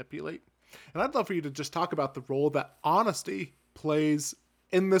to manipulate. And I'd love for you to just talk about the role that honesty plays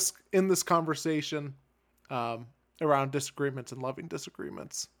in this conversation um, around disagreements and loving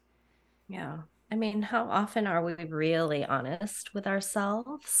disagreements. Yeah. I mean, how often are we really honest with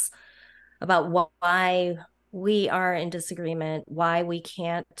ourselves about why we are in disagreement, why we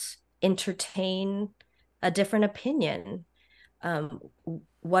can't entertain a different opinion? Um,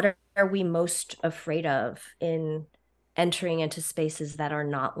 what are we most afraid of in entering into spaces that are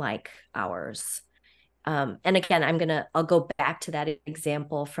not like ours? And again, I'll go back to that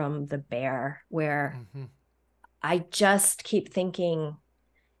example from the bear where Mm-hmm. I just keep thinking,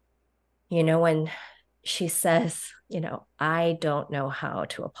 when she says, I don't know how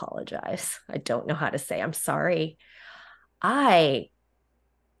to apologize. I don't know how to say I'm sorry. I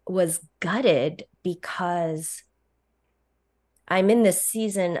was gutted because I'm in this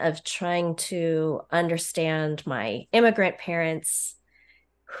season of trying to understand my immigrant parents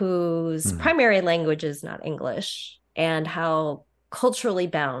whose primary language is not English and how culturally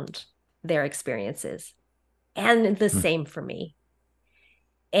bound their experience is. And the same for me.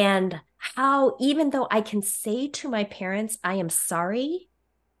 And how, even though I can say to my parents, I am sorry,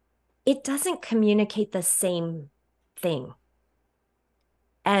 it doesn't communicate the same thing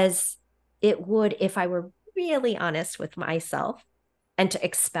as it would if I were really honest with myself and to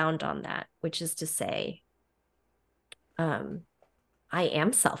expound on that, which is to say, I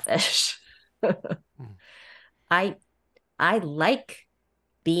am selfish. I I like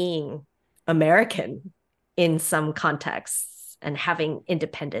being American in some contexts and having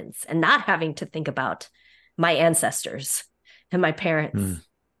independence and not having to think about my ancestors and my parents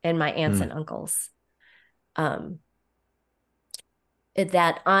and my aunts and uncles.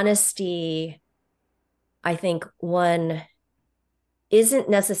 That honesty, I think, one isn't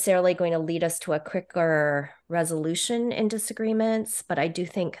necessarily going to lead us to a quicker resolution in disagreements, but I do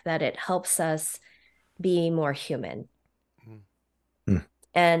think that it helps us be more human.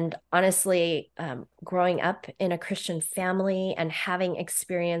 And honestly, growing up in a Christian family and having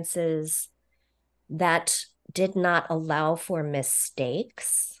experiences that did not allow for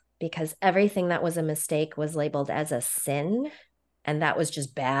mistakes, because everything that was a mistake was labeled as a sin, and that was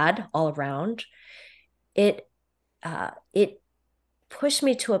just bad all around. It pushed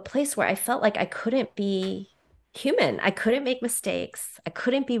me to a place where I felt like I couldn't be human. I couldn't make mistakes. I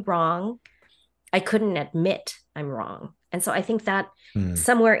couldn't be wrong. I couldn't admit I'm wrong. And so I think that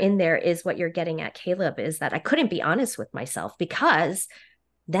somewhere in there is what you're getting at, Caleb, is that I couldn't be honest with myself, because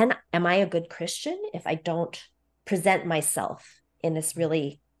then am I a good Christian if I don't present myself in this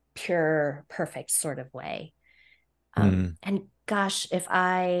really pure, perfect sort of way? And gosh, if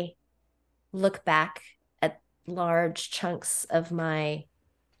I look back at large chunks of my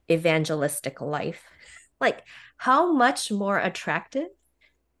evangelistic life, like how much more attractive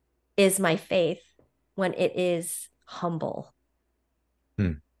is my faith when it is humble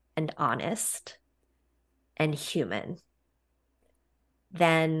and honest and human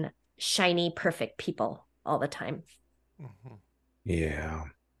than shiny, perfect people all the time. Yeah.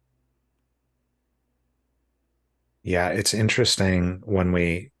 Yeah, it's interesting when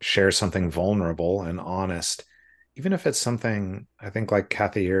we share something vulnerable and honest, even if it's something, I think, like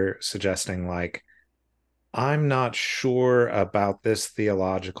Kathy, you're suggesting, like, I'm not sure about this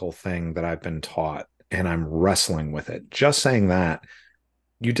theological thing that I've been taught and I'm wrestling with it. Just saying that,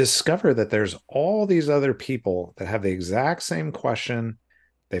 you discover that there's all these other people that have the exact same question.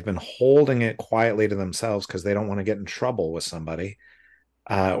 They've been holding it quietly to themselves because they don't want to get in trouble with somebody,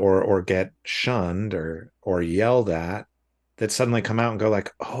 or get shunned or yelled at, that suddenly come out and go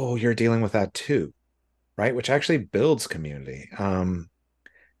like, oh, you're dealing with that too, right? Which actually builds community.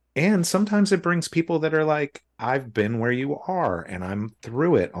 And sometimes it brings people that are like, I've been where you are and I'm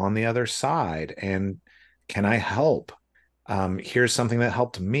through it on the other side. And can I help? Here's something that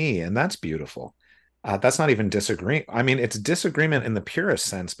helped me. And that's beautiful. That's not even disagreement. I mean, it's disagreement in the purest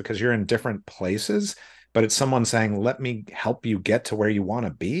sense because you're in different places, but it's someone saying, let me help you get to where you want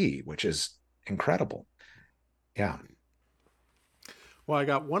to be, which is incredible. Yeah. Well, I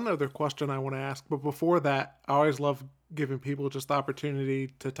got one other question I want to ask, but before that, I always love giving people just the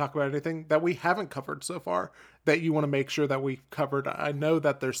opportunity to talk about anything that we haven't covered so far that you want to make sure that we covered. I know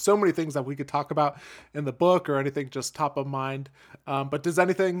that there's so many things that we could talk about in the book or anything just top of mind, but does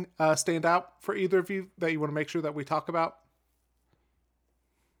anything stand out for either of you that you want to make sure that we talk about?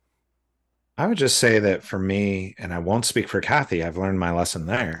 I would just say that for me, and I won't speak for Kathy, I've learned my lesson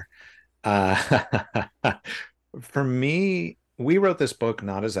there. Uh, for me, we wrote this book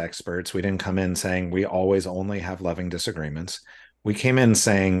not as experts. We didn't come in saying we always only have loving disagreements. We came in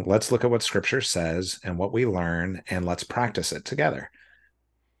saying, let's look at what scripture says and what we learn, and let's practice it together.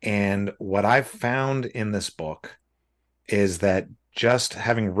 And what I've found in this book is that just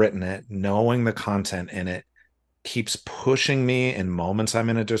having written it, knowing the content in it, keeps pushing me in moments I'm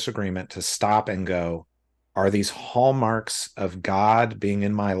in a disagreement to stop and go, are these hallmarks of God being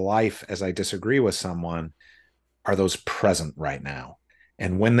in my life as I disagree with someone? Are those present right now?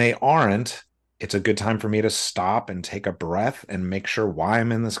 And when they aren't, it's a good time for me to stop and take a breath and make sure why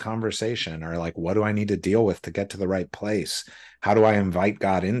I'm in this conversation, or like, what do I need to deal with to get to the right place? How do I invite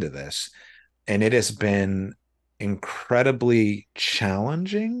God into this? And it has been incredibly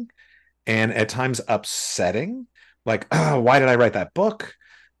challenging and at times upsetting. Like, oh, why did I write that book?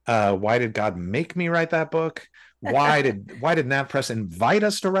 Why did God make me write that book? Why did NavPress invite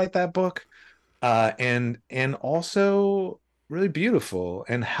us to write that book? And also really beautiful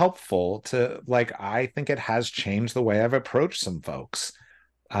and helpful to, like, I think it has changed the way I've approached some folks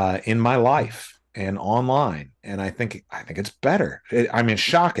in my life and online. And I think it's better. I mean,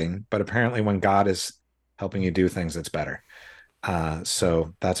 shocking, but apparently when God is helping you do things, it's better.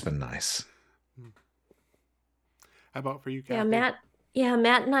 So that's been nice. How about for you, Yeah, Kathy?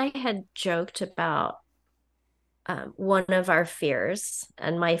 Matt and I had joked about one of our fears,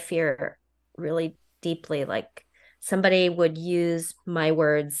 and my fear really deeply, like somebody would use my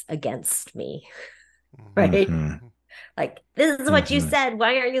words against me, right? Mm-hmm. Like, this is what you Mm-hmm. said.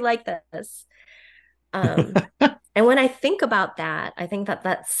 Why are you like this? Um, and when I think about that, I think that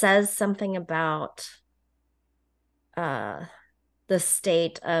that says something about uh, the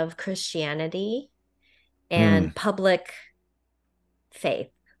state of Christianity Mm, and public faith,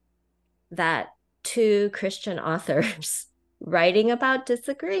 that two Christian authors writing about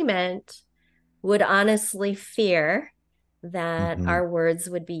disagreement would honestly fear that mm-hmm. our words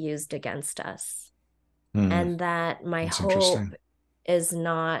would be used against us. Mm. And that my That's hope interesting. is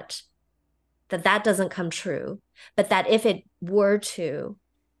not that that doesn't come true, but that if it were to,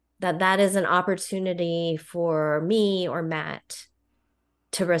 that that is an opportunity for me or Matt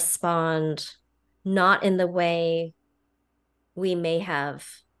to respond not in the way we may have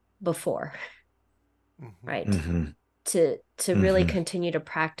before, Mm-hmm. right? Mm-hmm. To really Mm-hmm. continue to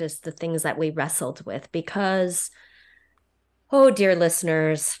practice the things that we wrestled with, because, oh dear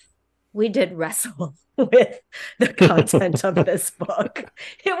listeners, we did wrestle with the content of this book.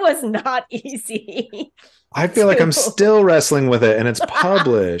 It was not easy I feel like I'm to still wrestling with it and it's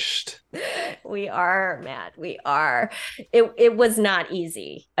published. we are, Matt, we are. It was not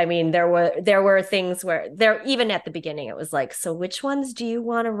easy. I mean, there were things where there, even at the beginning, it was like, so which ones do you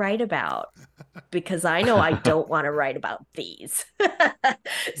want to write about? Because I know I don't want to write about these.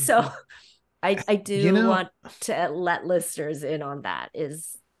 So Mm-hmm. I You do know, want to let listeners in on that.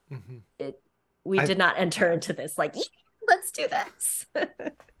 Is Mm-hmm. it we I did not enter into this like, yeah, let's do this.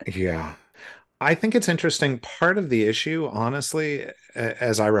 yeah. I think it's interesting. Part of the issue, honestly,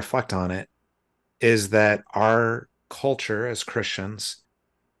 as I reflect on it, is that our culture as Christians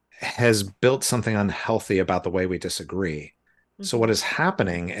has built something unhealthy about the way we disagree. So, what Mhm. is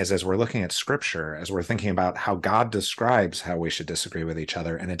happening is, as we're looking at scripture, as we're thinking about how God describes how we should disagree with each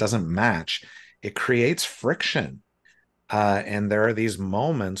other, and it doesn't match, it creates friction. And there are these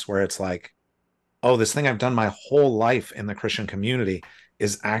moments where it's like, oh, this thing I've done my whole life in the Christian community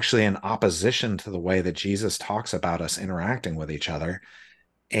is actually in opposition to the way that Jesus talks about us interacting with each other.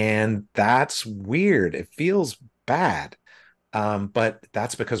 And that's weird. It feels bad. But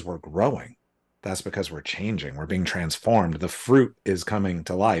that's because we're growing. That's because we're changing. We're being transformed. The fruit is coming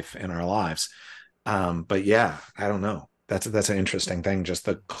to life in our lives. But yeah, I don't know. That's an interesting thing. Just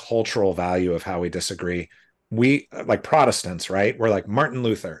the cultural value of how we disagree. We, like Protestants, right? We're like Martin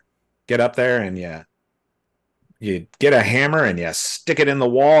Luther. Get up there and you get a hammer and you stick it in the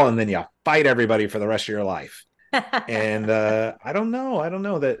wall and then you fight everybody for the rest of your life. And I don't know. I don't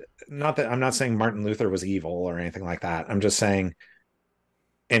know that. Not that I'm not saying Martin Luther was evil or anything like that. I'm just saying,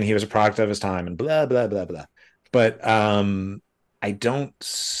 and he was a product of his time and blah blah blah blah. But I don't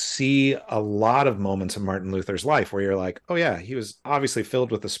see a lot of moments in Martin Luther's life where you're like, oh yeah, he was obviously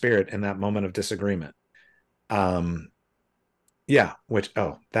filled with the Spirit in that moment of disagreement. Um, yeah, which,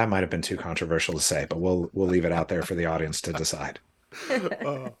 oh, that might have been too controversial to say, but we'll leave it out there for the audience to decide.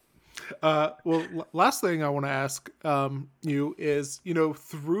 uh, well, last thing I want to ask you is,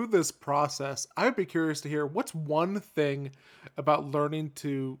 through this process, I'd be curious to hear what's one thing about learning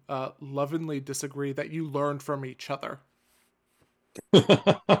to lovingly disagree that you learned from each other.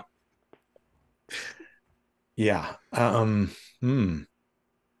 Yeah.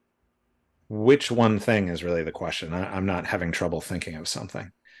 Which one thing is really the question? I'm not having trouble thinking of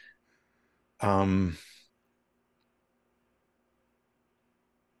something. Um,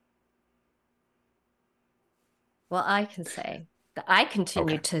 Well, I can say that I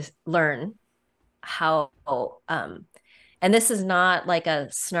continue okay. to learn how and this is not like a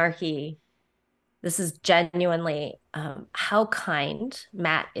snarky, this is genuinely how kind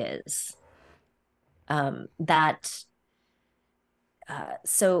Matt is. That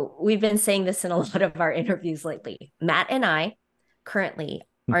So we've been saying this in a lot of our interviews lately. Matt and I currently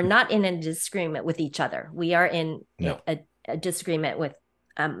are not in a disagreement with each other. We are in No. a disagreement with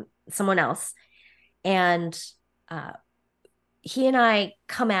someone else. And he and I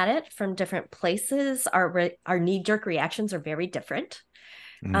come at it from different places. Our knee jerk reactions are very different.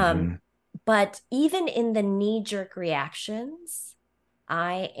 Um, Mm-hmm. but even in the knee jerk reactions,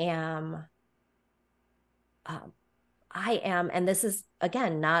 I am um, and this is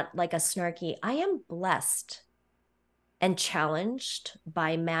again not like a snarky, I am blessed and challenged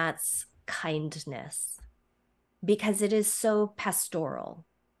by Matt's kindness, because it is so pastoral.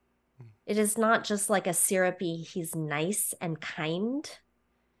 It is not just like a syrupy, he's nice and kind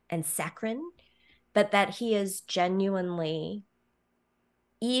and saccharine, but that he is genuinely,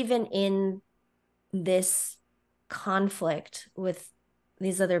 even in this conflict with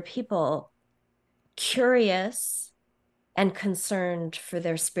these other people, curious and concerned for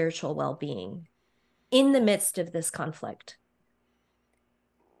their spiritual well-being in the midst of this conflict.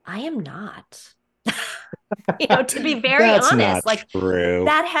 I am not. To be very That's honest, not true.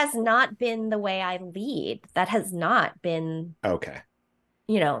 that has not been the way I lead. That has not been okay.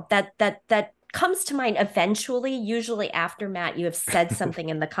 That comes to mind eventually, usually after, Matt, you have said something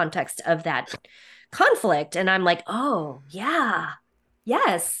in the context of that conflict. And I'm like, oh, yeah,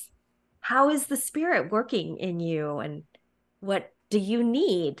 yes. How is the Spirit working in you? And what do you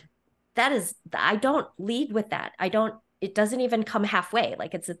need? I don't lead with that. It doesn't even come halfway.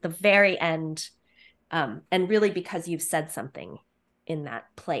 Like, it's at the very end. And really because you've said something in that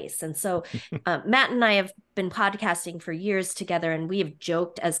place. And so Matt and I have been podcasting for years together, and we have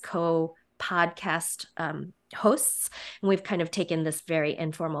joked as co-podcast hosts, and we've kind of taken this very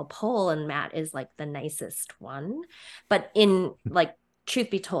informal poll, and Matt is like the nicest one. But in, like, truth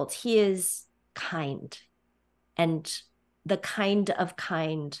be told, he is kind, and the kind of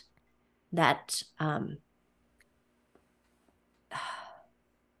kind that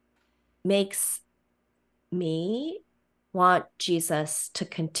makes me want Jesus to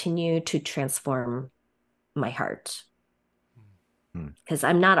continue to transform my heart. Because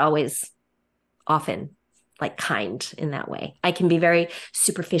I'm not always often like kind in that way. I can be very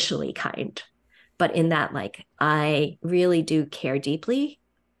superficially kind, but in that, like, I really do care deeply.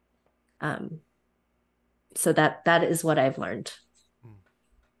 So that is what I've learned.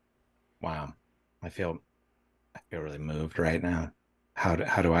 Wow. I feel really moved right now. How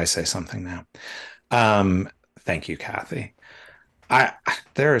do I say something now? Thank you, Kathy.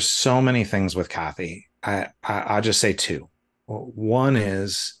 There are so many things with Kathy. I'll just say two. One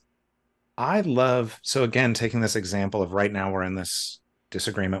is, so again, taking this example of right now we're in this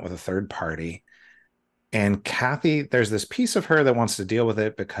disagreement with a third party, and Kathy, there's this piece of her that wants to deal with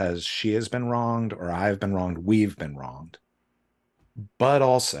it because she has been wronged, or I've been wronged, we've been wronged. But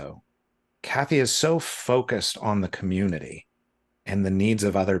also, Kathy is so focused on the community and the needs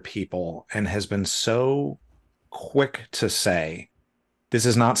of other people, and has been so quick to say, this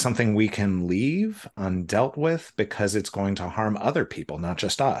is not something we can leave undealt with because it's going to harm other people, not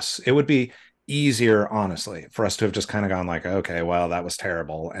just us. It would be easier, honestly, for us to have just kind of gone like, okay, well, that was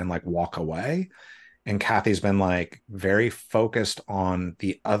terrible, and like walk away. And Kathy's been like very focused on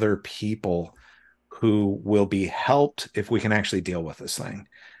the other people who will be helped if we can actually deal with this thing,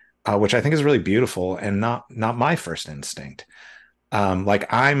 which I think is really beautiful and not my first instinct.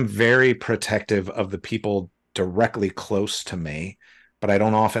 Like, I'm very protective of the people directly close to me, but I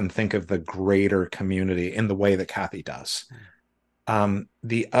don't often think of the greater community in the way that Kathy does.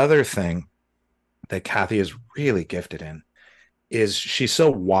 The other thing that Kathy is really gifted in is she's so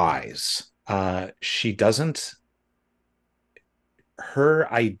wise. She doesn't,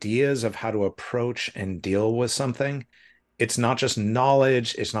 her ideas of how to approach and deal with something, it's not just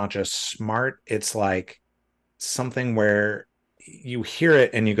knowledge, it's not just smart, it's like something where you hear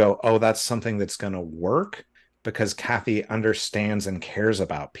it and you go, oh, that's something that's going to work, because Kathy understands and cares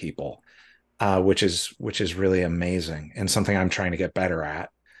about people, which is really amazing, and something I'm trying to get better at.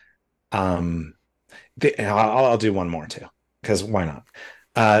 I'll do one more too, because why not?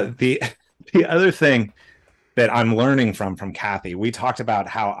 The other thing that I'm learning from Kathy, we talked about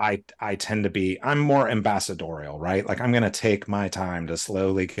how I tend to be, I'm more ambassadorial, right? Like, I'm going to take my time to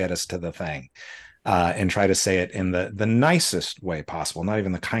slowly get us to the thing, and try to say it in the nicest way possible, not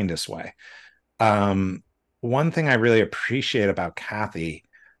even the kindest way. One thing I really appreciate about Kathy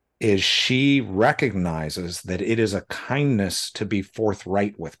is she recognizes that it is a kindness to be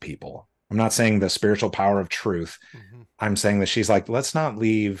forthright with people. I'm not saying the spiritual power of truth. Mm-hmm. I'm saying that she's like, let's not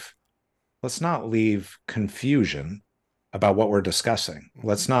leave confusion about what we're discussing. Mm-hmm.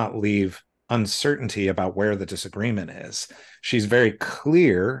 Let's not leave uncertainty about where the disagreement is. She's very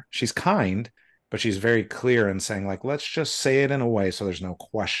clear. She's kind, but she's very clear in saying, like, let's just say it in a way so there's no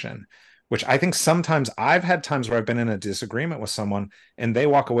question. Which I think sometimes I've had times where I've been in a disagreement with someone and they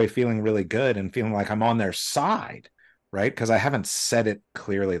walk away feeling really good and feeling like I'm on their side, right? Because I haven't said it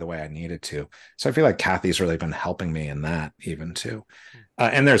clearly the way I needed to. So I feel like Kathy's really been helping me in that even too.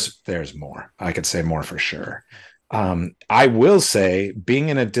 And there's more. I could say more for sure. I will say being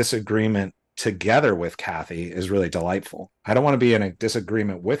in a disagreement together with Kathy is really delightful. I don't want to be in a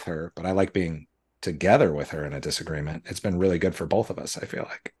disagreement with her, but I like being together with her in a disagreement. It's been really good for both of us, I feel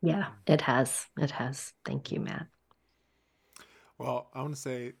like. Yeah, it has. It has. Thank you, Matt. Well, I want to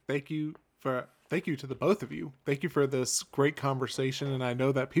say thank you to the both of you. Thank you for this great conversation. And I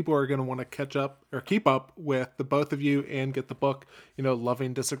know that people are going to want to catch up or keep up with the both of you and get the book,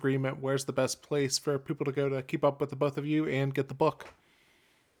 Loving Disagreement. Where's the best place for people to go to keep up with the both of you and get the book?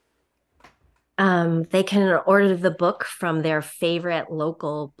 They can order the book from their favorite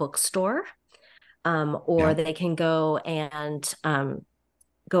local bookstore, or they can go and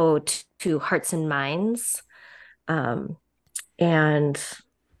go to Hearts and Minds and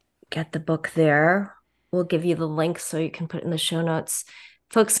get the book there. We'll give you the link so you can put it in the show notes.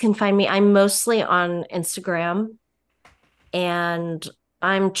 Folks can find me. I'm mostly on Instagram, and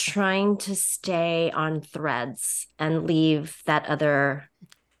I'm trying to stay on Threads and leave that other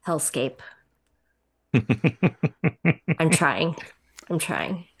hellscape. I'm trying.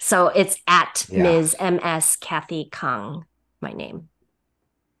 So it's at Ms. MS Kathy Khang, my name.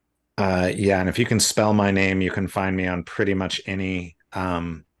 And if you can spell my name, you can find me on pretty much any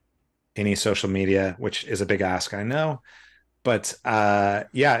social media, which is a big ask, I know. But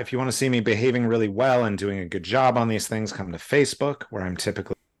if you want to see me behaving really well and doing a good job on these things, come to Facebook, where I'm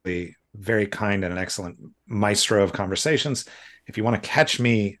typically very kind and an excellent maestro of conversations. If you want to catch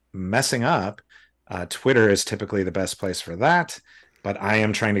me messing up, Twitter is typically the best place for that. But I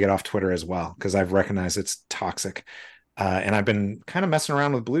am trying to get off Twitter as well, because I've recognized it's toxic. And I've been kind of messing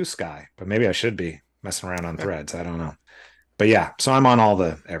around with Blue Sky, but maybe I should be messing around on Threads. I don't know. But yeah, so I'm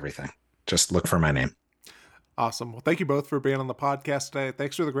on everything. Just look for my name. Awesome. Well, thank you both for being on the podcast today.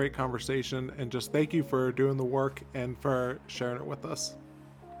 Thanks for the great conversation, and just thank you for doing the work and for sharing it with us.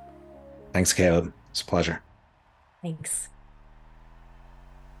 Thanks, Caleb. It's a pleasure. Thanks.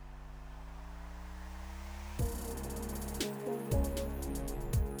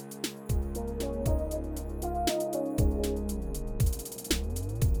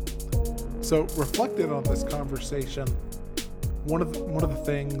 So, reflecting on this conversation, one of the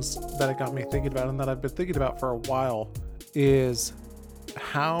things that it got me thinking about, and that I've been thinking about for a while, is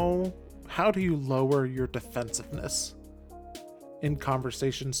how do you lower your defensiveness in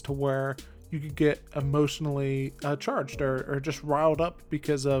conversations to where you could get emotionally charged or just riled up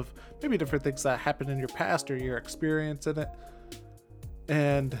because of maybe different things that happened in your past or your experience in it,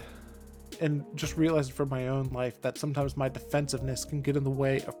 and just realizing from my own life that sometimes my defensiveness can get in the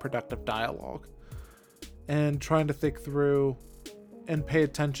way of productive dialogue, and trying to think through and pay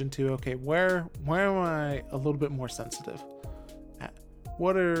attention to, okay, where am I a little bit more sensitive at?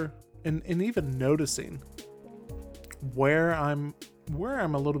 And even noticing where I'm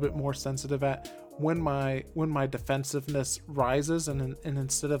a little bit more sensitive at when my defensiveness rises, and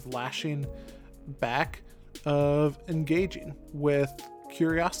instead of lashing back, of engaging with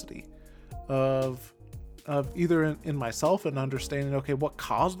curiosity, of either in myself and understanding, okay, what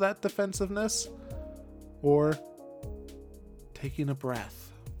caused that defensiveness, or taking a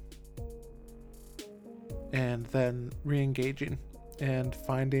breath and then re-engaging and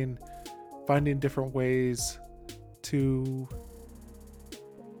finding different ways to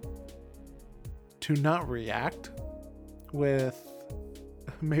not react with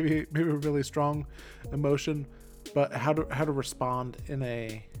maybe a really strong emotion, but how to respond in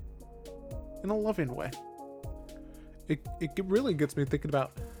a loving way. It really gets me thinking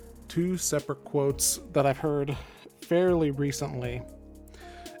about two separate quotes that I've heard fairly recently.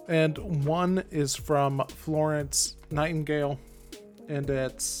 And one is from Florence Nightingale, and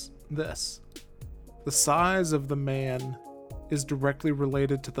it's this: the size of the man is directly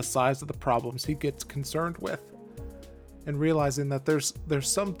related to the size of the problems he gets concerned with. And realizing that there's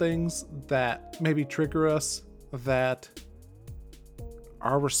some things that maybe trigger us, that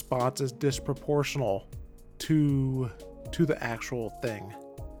our response is disproportional to the actual thing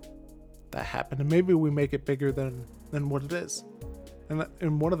that happened, and maybe we make it bigger than what it is.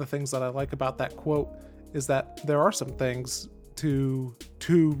 And one of the things that I like about that quote is that there are some things to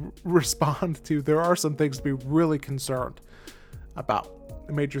respond to. There are some things to be really concerned about,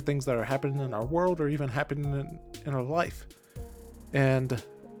 the major things that are happening in our world or even happening in our life, and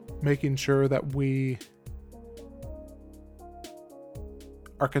making sure that we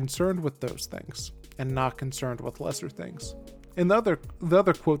are concerned with those things and not concerned with lesser things. And the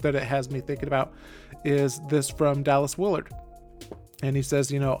other quote that it has me thinking about is this from Dallas Willard. And he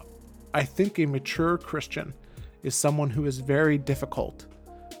says, I think a mature Christian is someone who is very difficult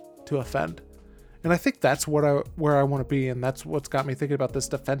to offend. And I think that's where I want to be, and that's what's got me thinking about this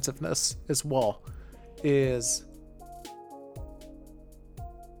defensiveness as well, is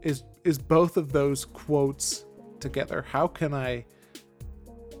both of those quotes together. How can I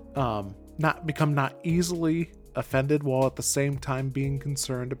not easily offended, while at the same time being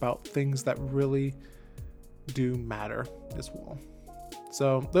concerned about things that really do matter as well.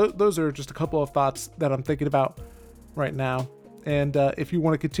 So those are just a couple of thoughts that I'm thinking about right now. And if you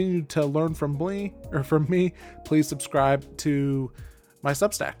want to continue to learn from me, please subscribe to my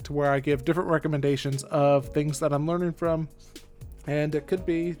Substack, to where I give different recommendations of things that I'm learning from. And it could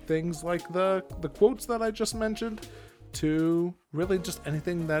be things like the quotes that I just mentioned, to really just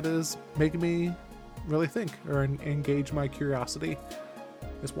anything that is making me really think or engage my curiosity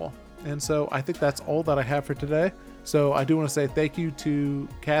as well. And so I think that's all that I have for today. So I do want to say thank you to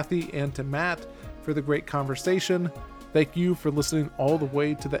Kathy and to Matt for the great conversation. Thank you for listening all the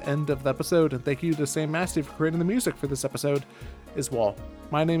way to the end of the episode. And thank you to Sam Masty for creating the music for this episode as well.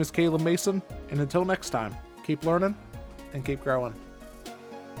 My name is Caleb Mason. And until next time, keep learning and keep growing.